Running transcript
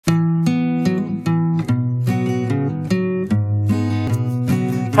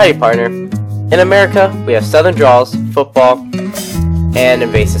Howdy, partner. In America, we have southern draws, football, and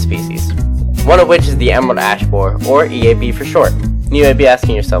invasive species, one of which is the emerald ash borer, or EAB for short. You may be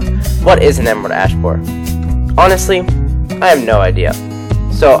asking yourself, what is an emerald ash borer? Honestly, I have no idea.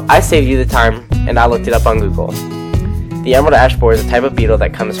 So I saved you the time and I looked it up on Google. The emerald ash borer is a type of beetle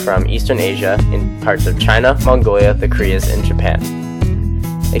that comes from Eastern Asia in parts of China, Mongolia, the Koreas, and Japan.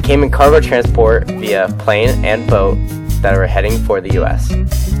 It came in cargo transport via plane and boat that were heading for the US.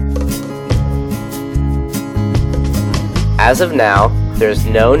 As of now, there is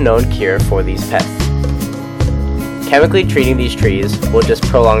no known cure for these pests. Chemically treating these trees will just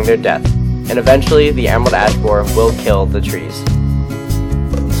prolong their death, and eventually the emerald ash borer will kill the trees.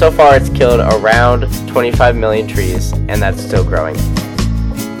 So far it's killed around 25 million trees, and that's still growing.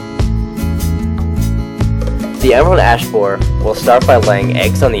 The emerald ash borer will start by laying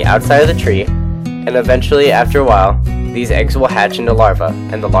eggs on the outside of the tree, and eventually after a while, these eggs will hatch into larvae,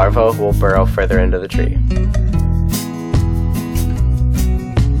 and the larvae will burrow further into the tree.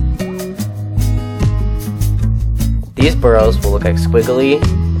 These burrows will look like squiggly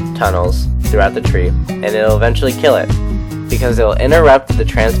tunnels throughout the tree, and it'll eventually kill it, because it'll interrupt the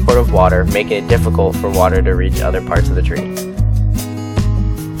transport of water, making it difficult for water to reach other parts of the tree.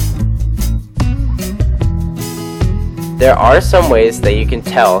 There are some ways that you can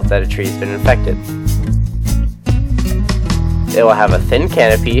tell that a tree's been infected. It will have a thin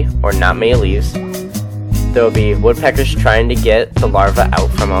canopy or not many leaves. There will be woodpeckers trying to get the larva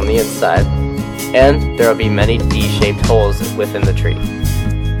out from on the inside, and there will be many D-shaped holes within the tree.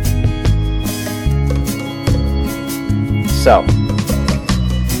 So,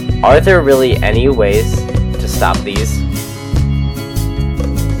 are there really any ways to stop these?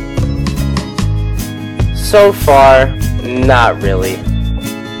 So far, not really.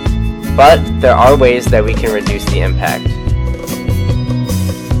 But there are ways that we can reduce the impact.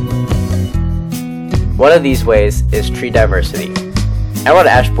 One of these ways is tree diversity. Emerald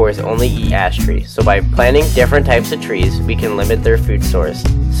ash borers only eat ash trees, so by planting different types of trees, we can limit their food source,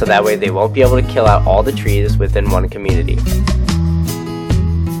 so that way they won't be able to kill out all the trees within one community.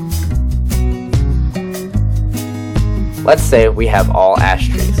 Let's say we have all ash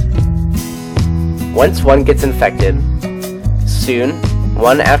trees. Once one gets infected, soon,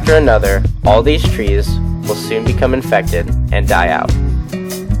 one after another, all these trees will soon become infected and die out.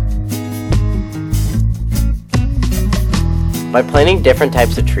 By planting different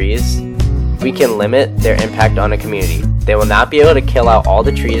types of trees, we can limit their impact on a community. They will not be able to kill out all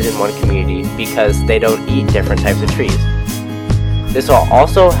the trees in one community because they don't eat different types of trees. This will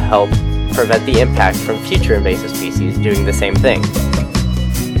also help prevent the impact from future invasive species doing the same thing.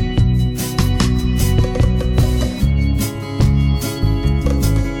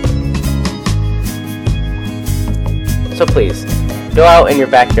 So please, go out in your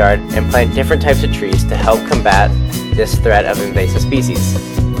backyard and plant different types of trees to help combat this threat of invasive species.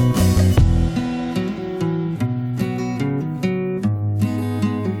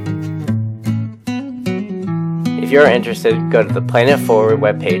 If you are interested, go to the Planet Forward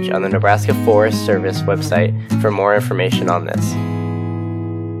webpage on the Nebraska Forest Service website for more information on this.